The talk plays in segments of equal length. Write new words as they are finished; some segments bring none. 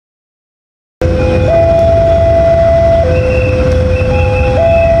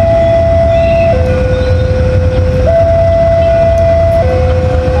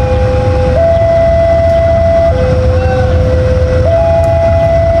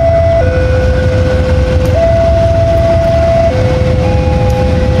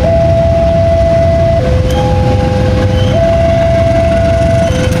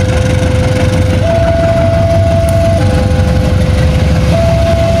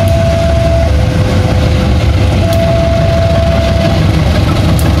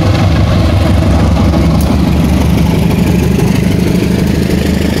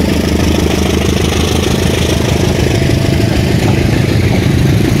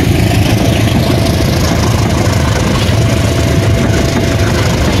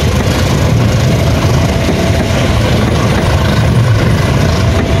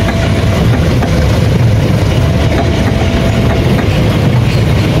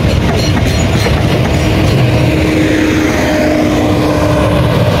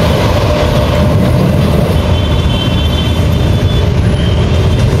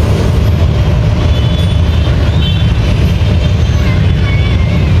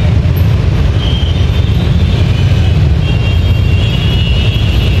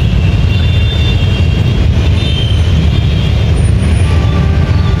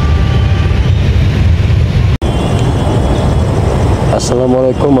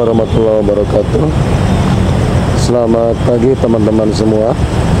Assalamualaikum warahmatullahi wabarakatuh. Selamat pagi teman-teman semua.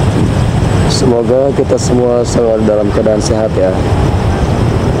 Semoga kita semua selalu dalam keadaan sehat ya.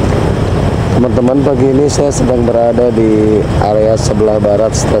 Teman-teman, pagi ini saya sedang berada di area sebelah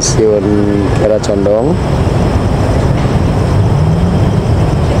barat Stasiun Kiaracondong.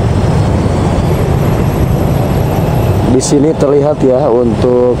 Di sini terlihat ya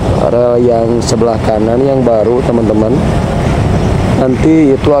untuk rel yang sebelah kanan yang baru teman-teman.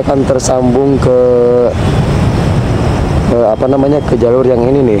 Nanti itu akan tersambung ke ke jalur yang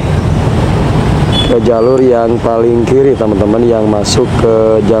ini nih. Ke jalur yang paling kiri teman-teman, yang masuk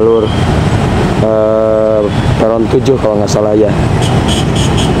ke jalur peron 7 kalau nggak salah ya.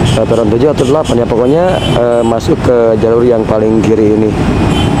 Peron 7 atau 8 ya, pokoknya masuk ke jalur yang paling kiri ini.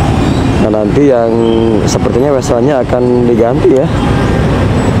 Nah, nanti yang sepertinya weselnya akan diganti ya.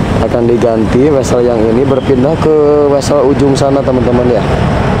 Akan diganti, wesel yang ini berpindah ke wesel ujung sana teman-teman ya.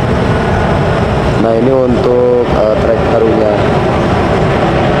 Nah, ini untuk trek barunya.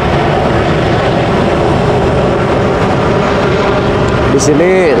 Di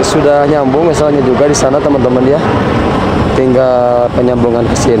sini sudah nyambung weselnya juga di sana teman-teman ya. Tinggal penyambungan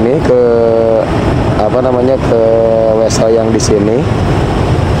ke sini ke ke wesel yang di sini.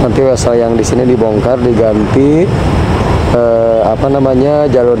 Nanti wesel yang di sini dibongkar, diganti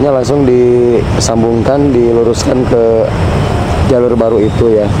jalurnya langsung disambungkan, diluruskan ke jalur baru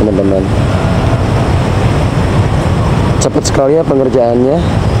itu ya teman-teman. Cepat sekali ya pengerjaannya.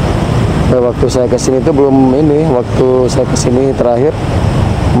 Waktu saya kesini itu belum ini, waktu saya kesini terakhir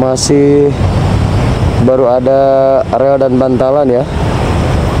masih baru ada rel dan bantalan ya.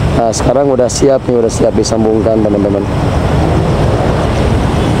 Nah, sekarang udah siap nih, udah siap disambungkan teman-teman.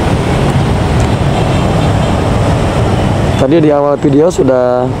 Tadi di awal video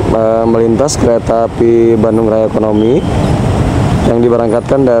sudah melintas kereta api Bandung Raya Ekonomi yang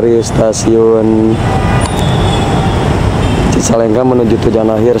diberangkatkan dari stasiun Cicalengka menuju tujuan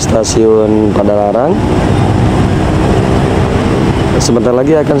akhir stasiun Padalarang. Sebentar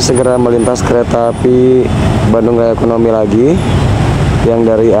lagi akan segera melintas kereta api Bandung Raya Ekonomi lagi yang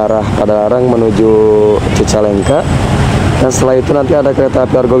dari arah Padalarang menuju Cicalengka. Dan setelah itu nanti ada kereta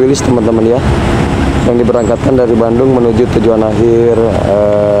api Argo Wilis teman-teman ya, yang diberangkatkan dari Bandung menuju tujuan akhir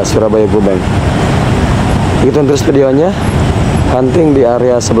Surabaya Gubeng. Itu untuk videonya. Hunting di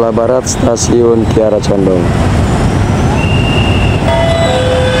area sebelah barat Stasiun Kiaracondong.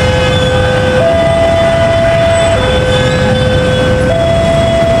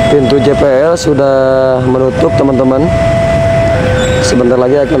 Pintu JPL sudah menutup teman-teman. Sebentar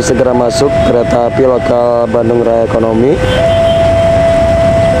lagi akan segera masuk kereta api lokal Bandung Raya Ekonomi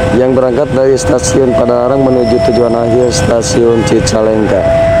yang berangkat dari stasiun Padalarang menuju tujuan akhir stasiun Cicalengka.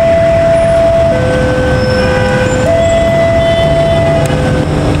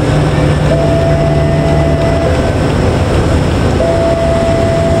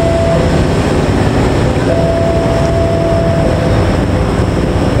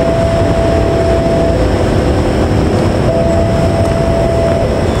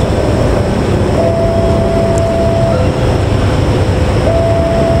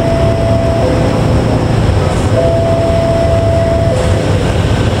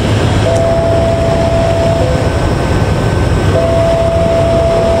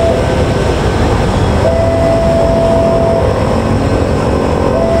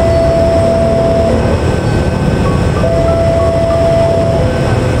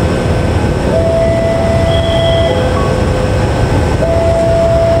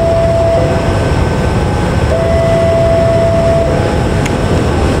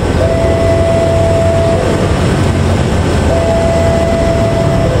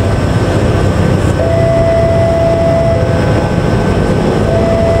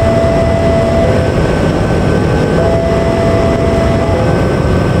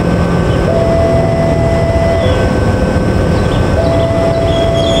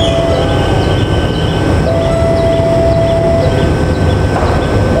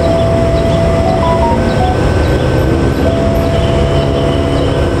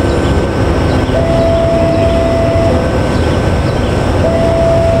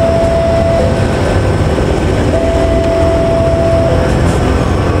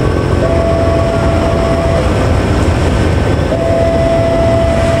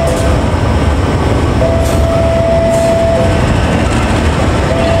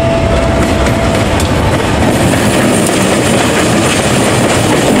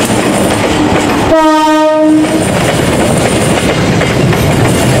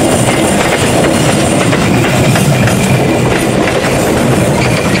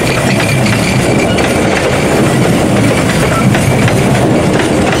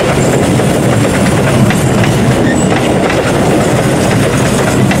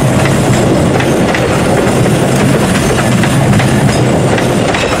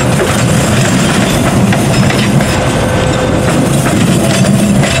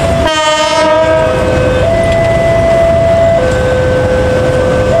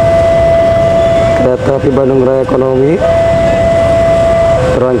 Raya Ekonomi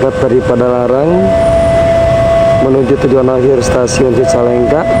berangkat dari Padalarang menuju tujuan akhir Stasiun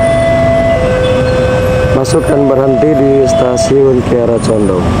Cicalengka, masuk dan berhenti di Stasiun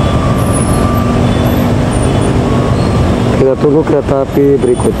Kiaracondong. Kita tunggu kereta api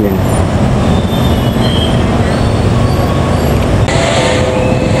berikutnya.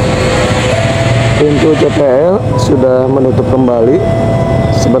 Pintu JPL sudah menutup kembali.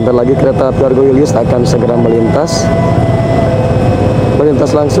 Sebentar lagi kereta api Argo Ilis akan segera melintas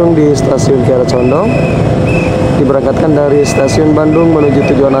langsung di Stasiun Kiaracondong, diberangkatkan dari Stasiun Bandung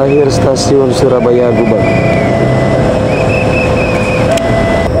menuju tujuan akhir Stasiun Surabaya Gubeng.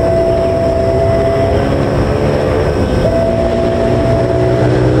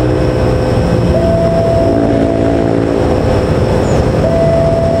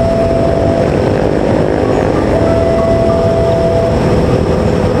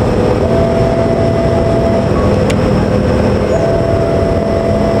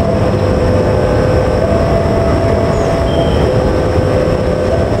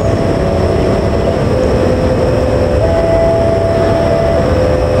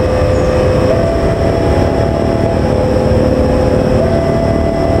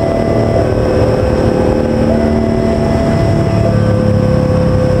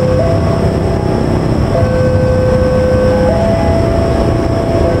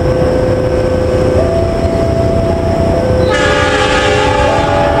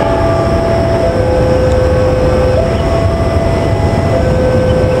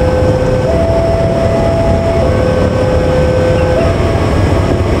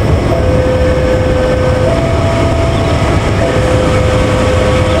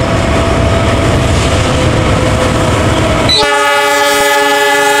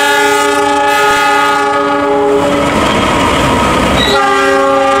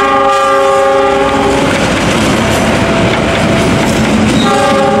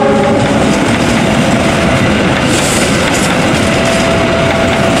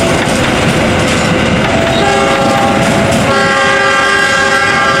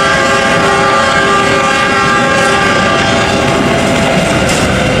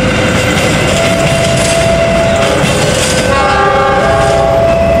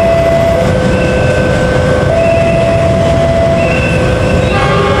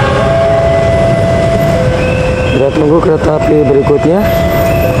 Tunggu kereta api berikutnya.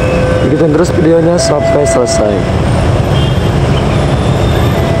 Ikutin terus videonya sampai selesai.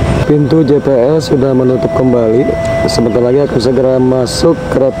 Pintu JPL sudah menutup kembali. Sebentar lagi akan segera masuk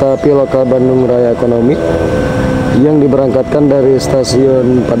kereta api lokal Bandung Raya Ekonomi yang diberangkatkan dari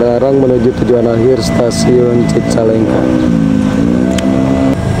Stasiun Padalarang menuju tujuan akhir Stasiun Cicalengka.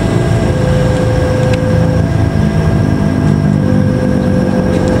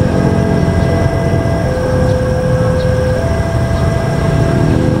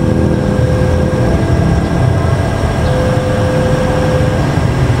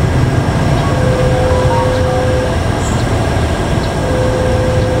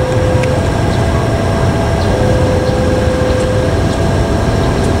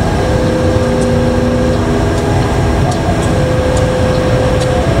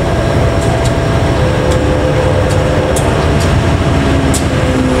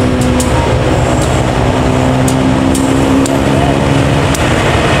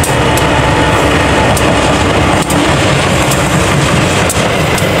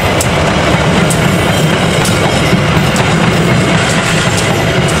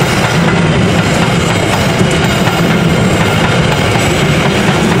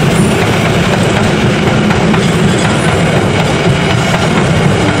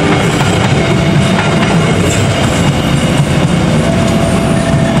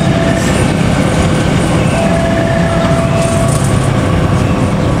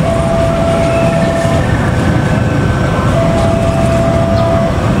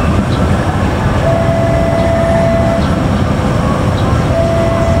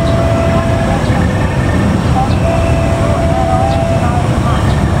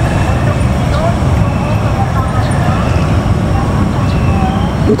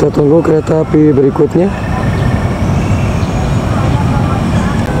 Kita tunggu kereta api berikutnya.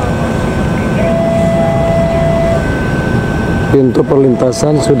 Pintu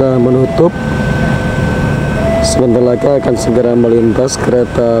perlintasan sudah menutup. Sebentar lagi akan segera melintas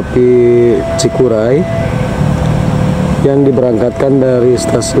kereta api Cikuray yang diberangkatkan dari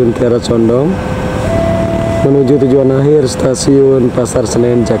Stasiun Kiaracondong menuju tujuan akhir Stasiun Pasar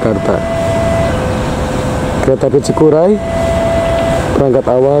Senen, Jakarta. Kereta api Cikuray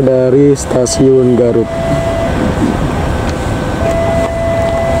berangkat awal dari Stasiun Garut.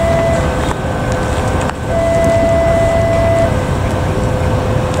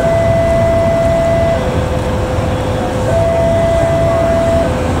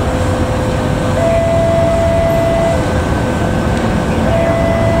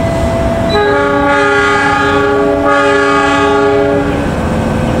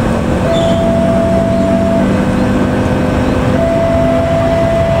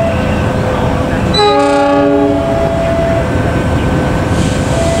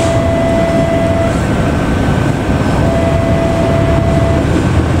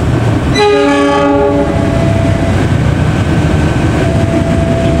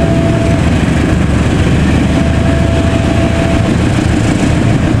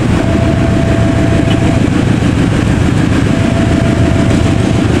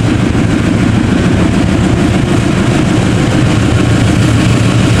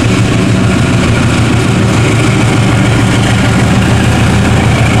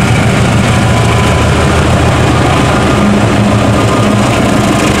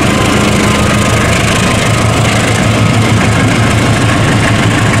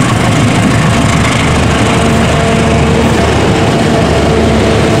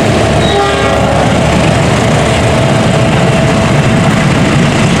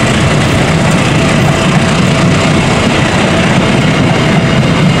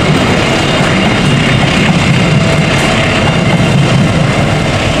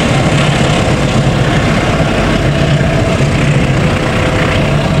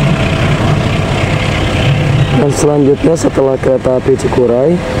 Selanjutnya setelah kereta api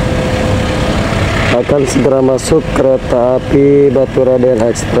Cikuray akan segera masuk kereta api Baturaden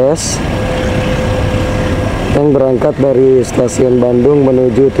Express yang berangkat dari stasiun Bandung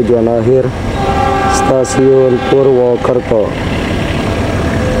menuju tujuan akhir stasiun Purwokerto.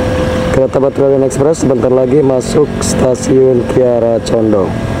 Kereta Baturaden Express sebentar lagi masuk stasiun Kiaracondong.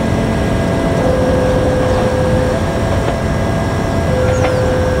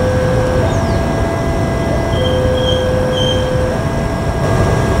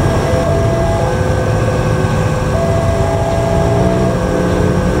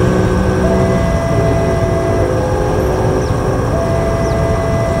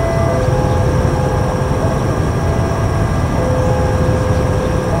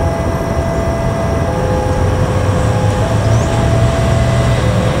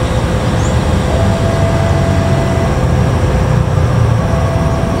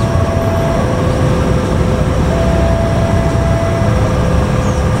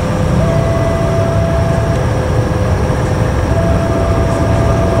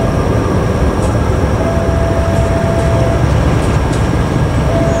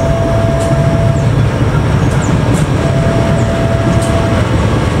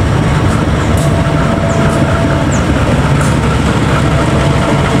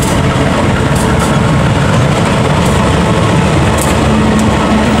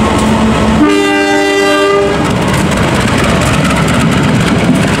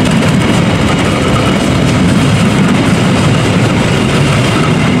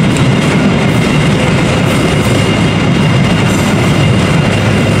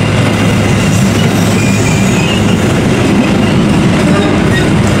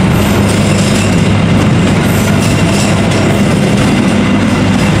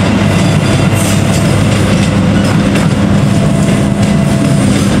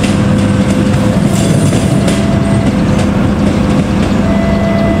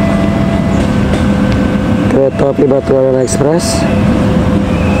 Kereta api Baturaden Express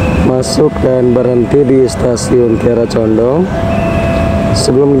masuk dan berhenti di stasiun Kiaracondong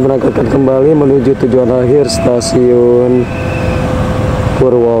sebelum diberangkatkan kembali menuju tujuan akhir stasiun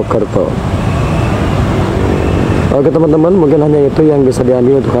Purwokerto. Oke teman-teman, mungkin hanya itu yang bisa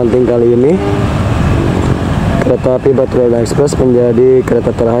diambil untuk hunting kali ini. Kereta api Baturaden Express menjadi kereta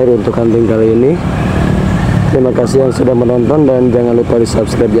terakhir untuk hunting kali ini. Terima kasih yang sudah menonton dan jangan lupa di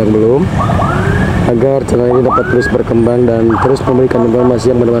subscribe yang belum, agar channel ini dapat terus berkembang dan terus memberikan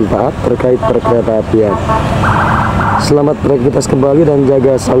informasi yang bermanfaat terkait perkereta apian. Selamat beraktivitas kembali dan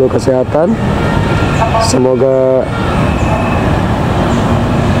jaga selalu kesehatan. Semoga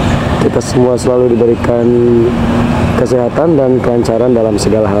kita semua selalu diberikan kesehatan dan kelancaran dalam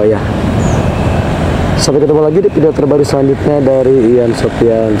segala hal ya. Sampai ketemu lagi di video terbaru selanjutnya dari Ian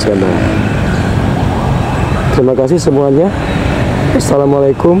Sofian Channel. Terima kasih semuanya.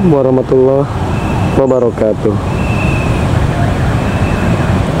 Assalamualaikum warahmatullahi wabarakatuh.